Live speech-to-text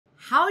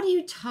How do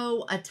you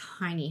tow a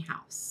tiny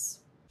house?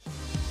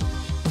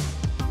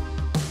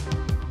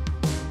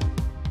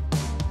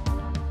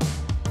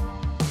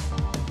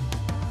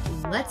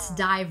 Let's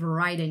dive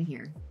right in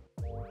here.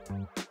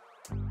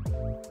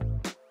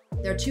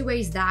 There are two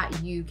ways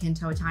that you can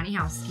tow a tiny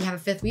house. If you have a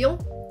fifth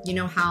wheel, you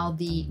know how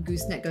the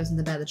gooseneck goes in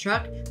the bed of the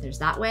truck. There's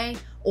that way.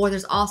 Or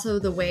there's also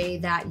the way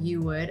that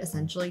you would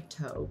essentially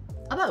tow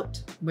a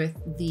boat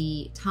with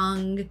the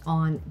tongue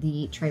on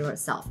the trailer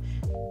itself.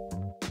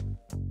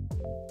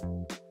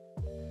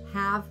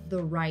 Have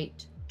the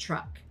right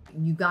truck.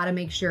 You gotta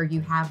make sure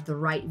you have the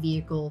right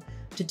vehicle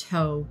to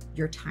tow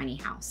your tiny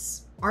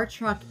house. Our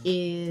truck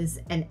is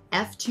an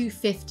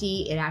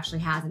F-250. It actually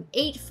has an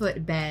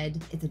 8-foot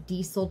bed. It's a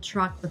diesel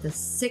truck with a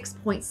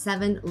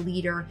 6.7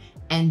 liter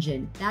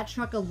engine. That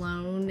truck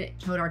alone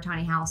towed our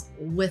tiny house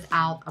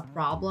without a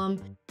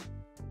problem.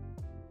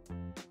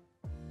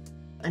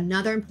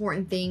 Another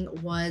important thing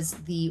was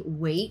the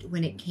weight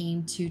when it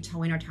came to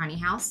towing our tiny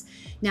house.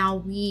 Now,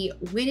 we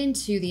went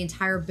into the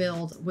entire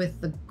build with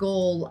the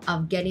goal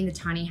of getting the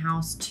tiny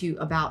house to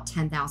about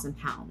 10,000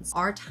 pounds.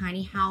 Our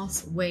tiny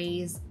house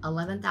weighs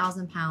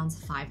 11,000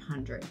 pounds,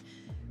 500.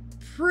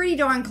 Pretty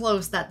darn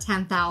close, that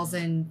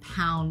 10,000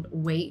 pound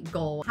weight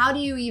goal. How do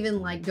you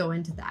even like go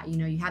into that? You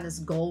know, you have this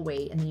goal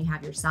weight and then you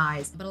have your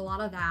size, but a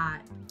lot of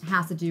that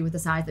has to do with the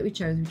size that we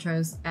chose. We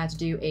chose to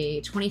do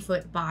a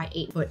 20-foot by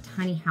 8-foot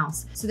tiny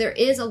house. So there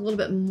is a little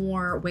bit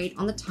more weight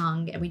on the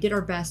tongue, and we did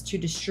our best to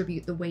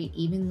distribute the weight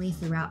evenly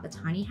throughout the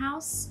tiny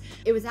house.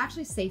 It was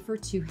actually safer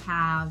to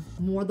have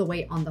more of the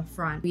weight on the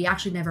front. We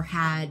actually never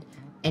had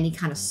any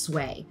kind of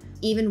sway.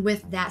 Even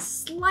with that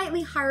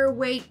slightly higher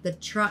weight, the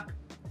truck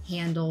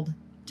handled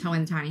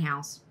towing the tiny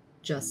house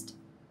just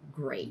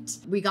great.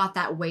 We got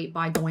that weight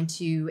by going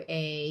to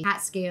a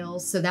hat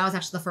scales. So that was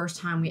actually the first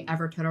time we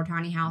ever towed our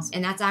tiny house.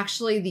 And that's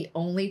actually the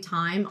only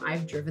time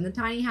I've driven the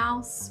tiny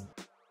house.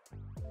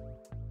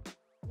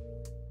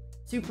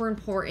 Super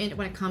important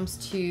when it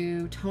comes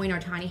to towing our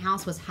tiny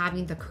house was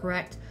having the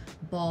correct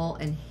ball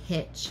and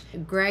hitch.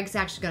 Greg's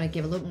actually gonna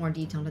give a little more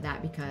detail to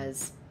that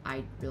because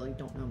I really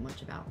don't know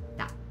much about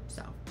that,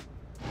 so.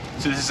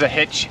 So this is a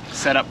hitch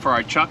set up for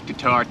our truck to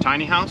tow our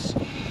tiny house.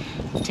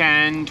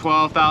 10,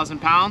 12,000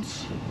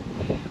 pounds.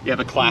 We have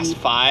a class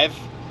 5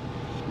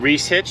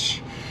 Reese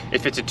hitch.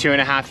 It fits a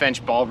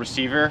 2.5-inch ball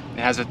receiver.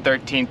 It has a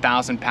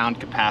 13,000 pound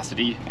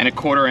capacity and a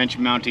 1/4-inch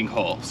mounting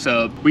hole.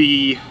 So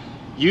we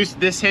used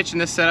this hitch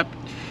and this setup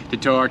to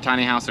tow our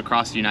tiny house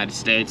across the United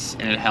States,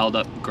 and it held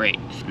up great.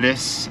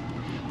 This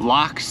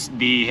locks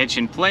the hitch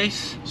in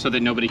place so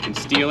that nobody can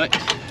steal it.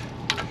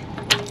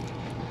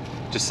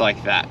 Just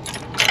like that.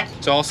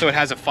 So also it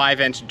has a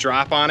 5-inch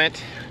drop on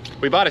it.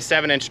 We bought a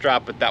 7-inch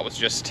drop, but that was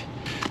just,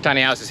 tiny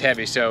house is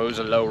heavy, so it was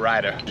a low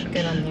rider.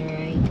 Good on there,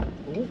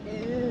 right?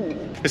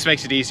 Ooh. This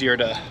makes it easier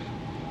to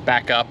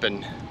back up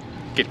and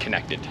get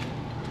connected.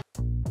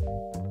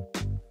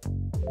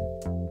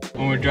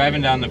 When we're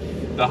driving down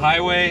the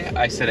highway,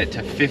 I set it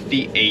to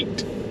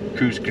 58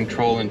 cruise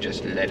control and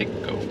just let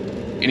it go.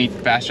 Any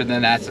faster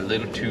than that's a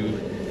little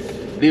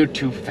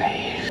too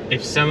fast.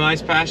 If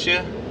semis pass you,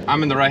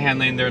 I'm in the right-hand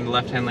lane, they're in the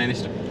left-hand lane,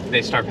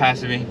 they start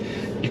passing me.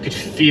 You could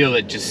feel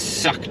it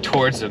just suck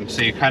towards them.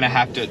 So you kind of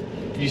have to,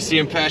 you see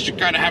them pass, you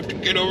kind of have to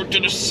get over to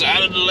the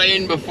side of the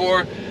lane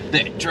before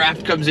the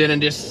draft comes in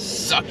and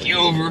just suck you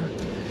over.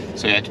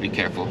 So you have to be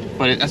careful.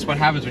 But that's what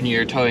happens when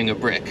you're towing a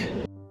brick.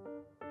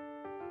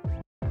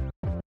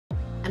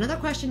 Another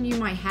question you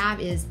might have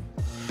is,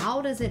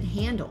 how does it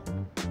handle?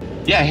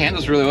 Yeah, it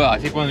handles really well. I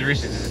think one of the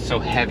reasons is it's so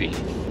heavy.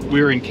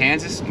 We were in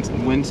Kansas and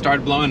the wind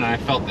started blowing and I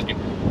felt that,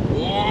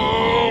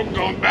 whoa,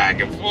 going back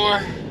and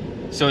forth.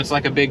 So it's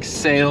like a big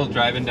sail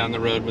driving down the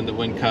road when the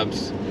wind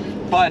comes.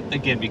 But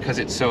again, because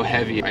it's so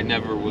heavy, I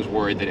never was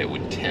worried that it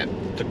would tip.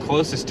 The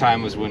closest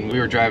time was when we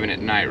were driving at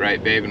night,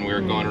 right, babe? And we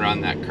were going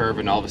around that curve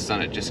and all of a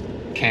sudden it just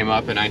came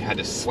up and I had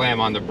to slam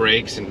on the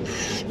brakes and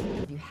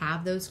you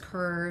have those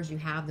curves, you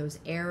have those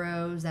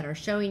arrows that are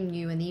showing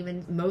you, and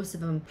even most of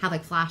them have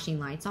like flashing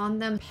lights on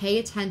them. Pay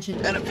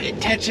attention. gotta pay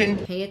attention.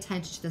 Pay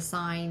attention to the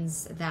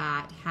signs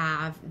that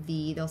have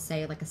they'll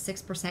say like a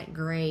 6%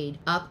 grade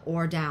up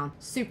or down.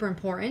 Super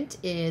important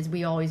is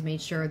we always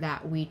made sure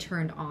that we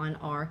turned on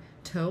our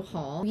tow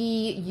haul. We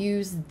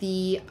used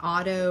the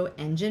auto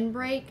engine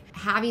brake.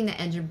 Having the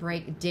engine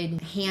brake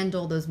did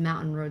handle those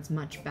mountain roads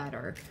much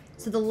better.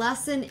 So the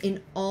lesson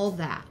in all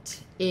that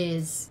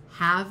is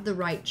have the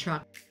right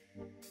truck.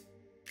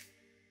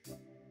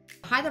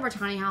 The height of our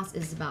tiny house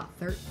is about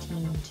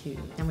 13.2.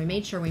 And we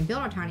made sure when we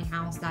built our tiny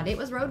house that it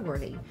was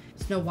roadworthy.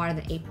 It's no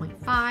wider than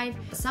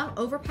 8.5. Some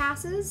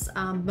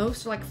overpasses,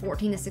 most are like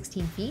 14 to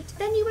 16 feet.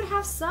 Then you would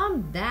have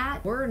some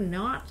that were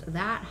not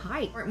that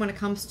height. When it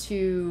comes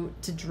to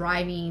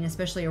driving,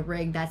 especially a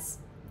rig that's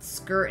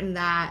skirting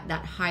that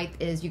height,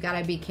 is you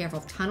gotta be careful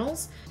of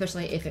tunnels,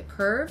 especially if it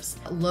curves,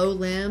 low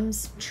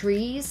limbs,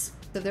 trees.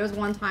 So there was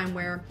one time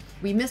where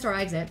we missed our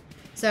exit.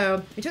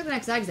 So we took the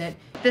next exit.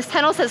 This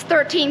tunnel says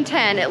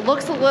 1310. It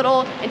looks a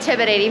little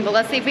intimidating, but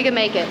let's see if we can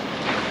make it.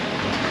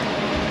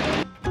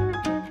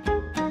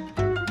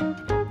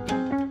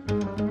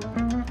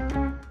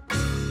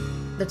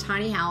 the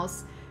tiny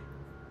house.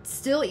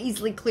 Still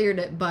easily cleared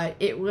it, but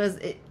it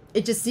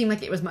just seemed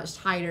like it was much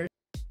tighter.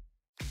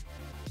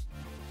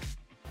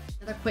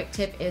 Another quick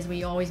tip is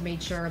we always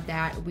made sure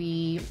that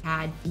we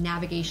had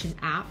navigation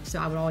app, so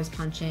I would always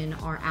punch in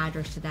our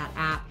address to that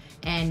app,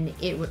 and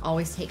it would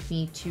always take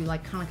me to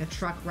like kind of like a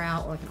truck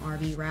route or like an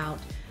RV route,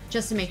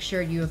 just to make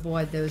sure you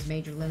avoid those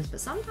major limbs. But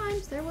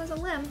sometimes there was a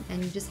limb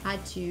and you just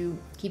had to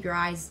keep your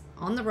eyes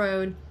on the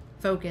road,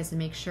 focus, and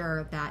make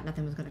sure that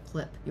nothing was going to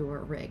clip your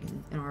rig,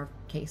 in our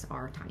case,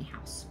 our tiny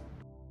house.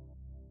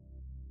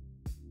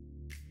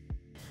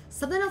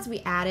 Something else we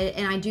added,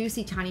 and I do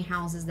see tiny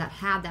houses that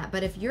have that,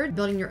 but if you're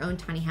building your own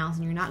tiny house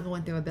and you're not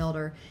going through a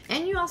builder,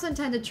 and you also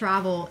intend to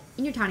travel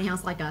in your tiny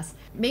house like us,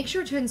 make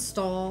sure to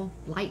install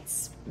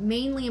lights.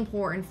 Mainly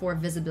important for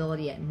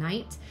visibility at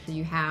night. So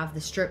you have the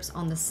strips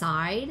on the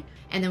side,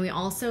 and then we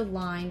also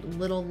lined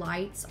little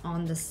lights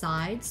on the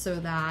side so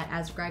that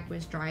as Greg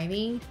was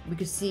driving, we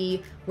could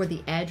see where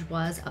the edge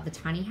was of the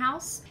tiny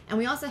house. And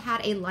we also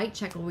had a light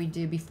check what we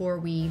do before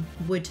we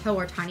would tow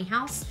our tiny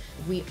house.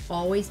 We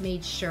always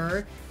made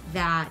sure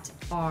that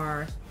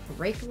our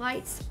brake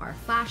lights, our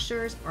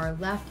flashers, our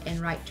left and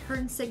right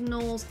turn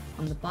signals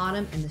on the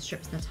bottom and the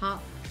strips on the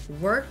top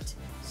worked.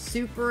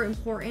 Super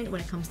important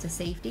when it comes to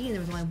safety. And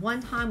there was only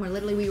one time where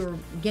literally we were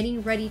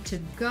getting ready to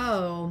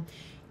go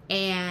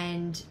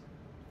and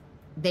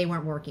they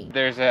weren't working.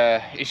 There's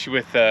a issue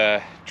with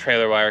the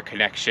trailer wire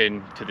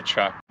connection to the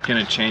truck. I'm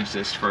gonna change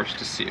this first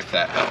to see if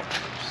that helps.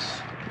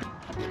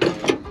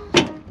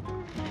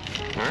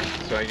 All right,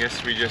 so I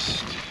guess we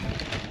just,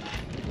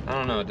 I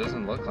don't know, it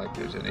doesn't look like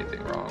there's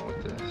anything wrong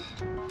with this.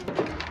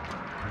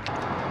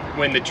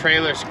 When the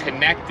trailer's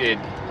connected,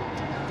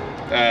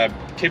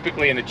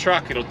 typically in the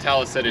truck it'll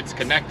tell us that it's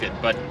connected,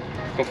 but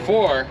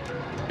before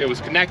it was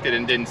connected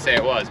and didn't say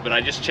it was, but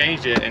I just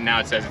changed it and now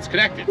it says it's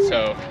connected.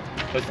 So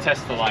let's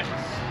test the lights.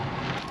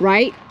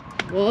 Right?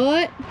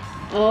 What?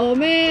 Oh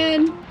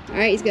man. All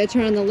right, he's gonna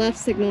turn on the left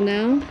signal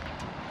now.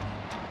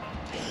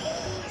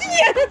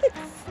 Yes!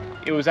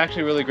 It was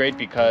actually really great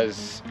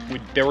because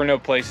there were no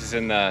places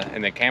in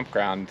the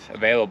campground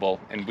available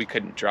and we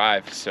couldn't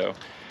drive, so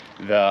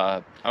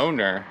the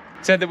owner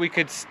said that we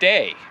could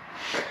stay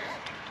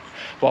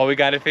while we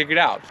got it figured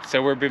out.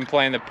 So we've been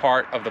playing the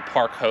part of the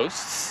park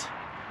hosts.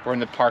 We're in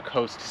the park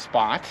host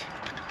spot.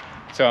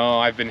 So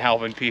I've been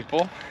helping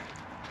people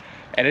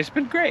and it's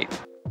been great.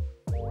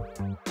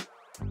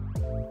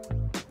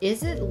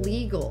 Is it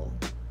legal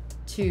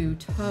to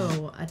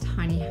tow a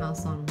tiny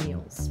house on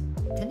wheels?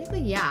 Technically,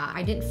 yeah.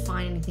 I didn't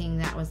find anything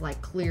that was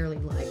like clearly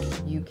like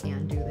you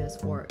can do this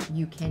or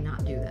you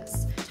cannot do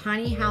this.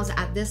 Tiny house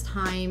at this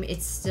time,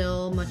 it's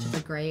still much of a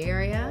gray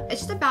area.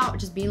 It's just about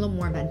just being a little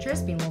more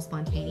adventurous, being a little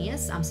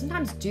spontaneous.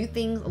 Sometimes do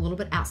things a little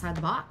bit outside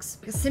the box.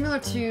 Similar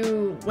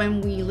to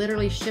when we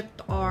literally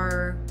shipped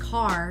our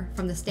car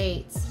from the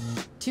States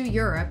to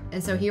Europe,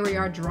 and so here we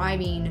are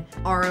driving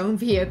our own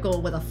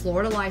vehicle with a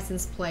Florida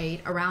license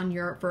plate around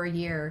Europe for a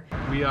year.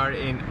 We are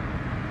in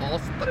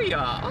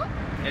Austria.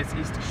 Es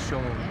ist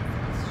schön.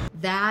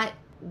 That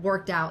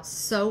worked out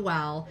so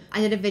well. I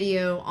did a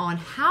video on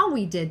how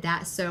we did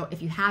that, so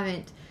if you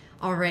haven't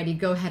already,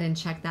 go ahead and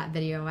check that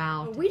video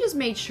out. We just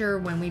made sure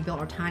when we built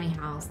our tiny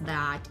house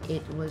that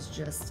it was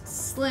just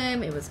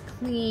slim, it was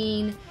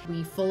clean.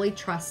 We fully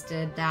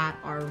trusted that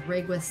our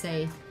rig was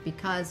safe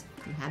because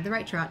we had the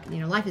right truck. You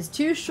know, life is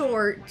too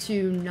short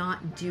to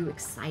not do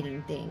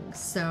exciting things.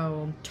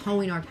 So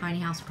towing our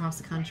tiny house across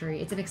the country,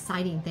 it's an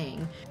exciting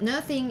thing.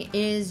 Another thing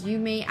is, you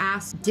may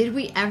ask, did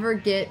we ever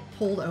get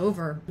pulled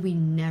over? We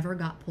never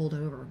got pulled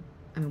over.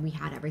 I mean, we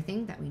had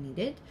everything that we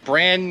needed.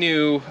 Brand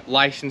new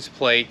license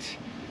plate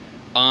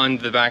on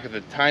the back of the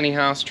tiny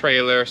house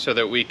trailer so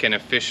that we can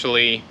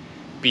officially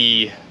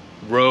be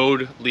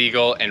road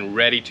legal and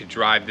ready to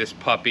drive this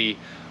puppy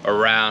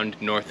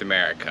around North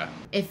America.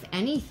 If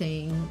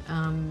anything,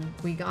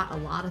 we got a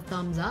lot of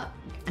thumbs up.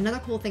 Another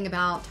cool thing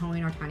about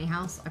towing our tiny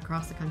house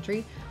across the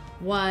country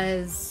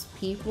was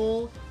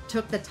people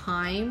took the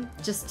time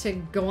just to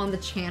go on the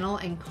channel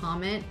and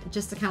comment,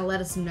 just to kind of let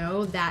us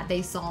know that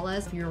they saw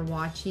us. If you're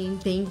watching,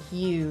 thank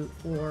you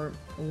for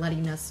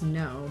letting us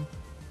know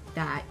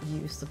that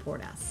you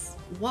support us.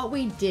 What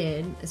we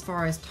did as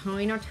far as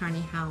towing our tiny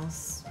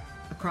house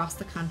across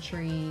the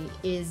country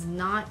is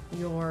not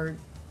your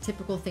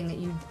typical thing that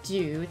you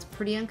do. It's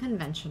pretty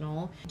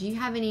unconventional. Do you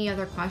have any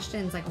other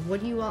questions? Like,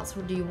 what else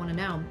do you want to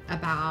know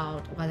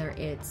about, whether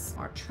it's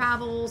our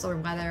travels or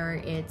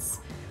whether it's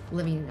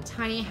living in a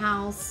tiny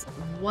house?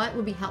 What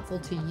would be helpful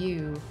to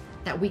you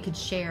that we could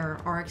share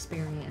our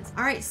experience?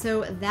 All right,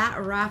 so that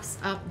wraps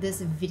up this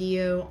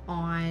video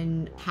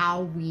on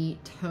how we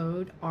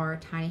towed our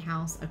tiny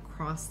house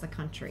across the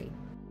country.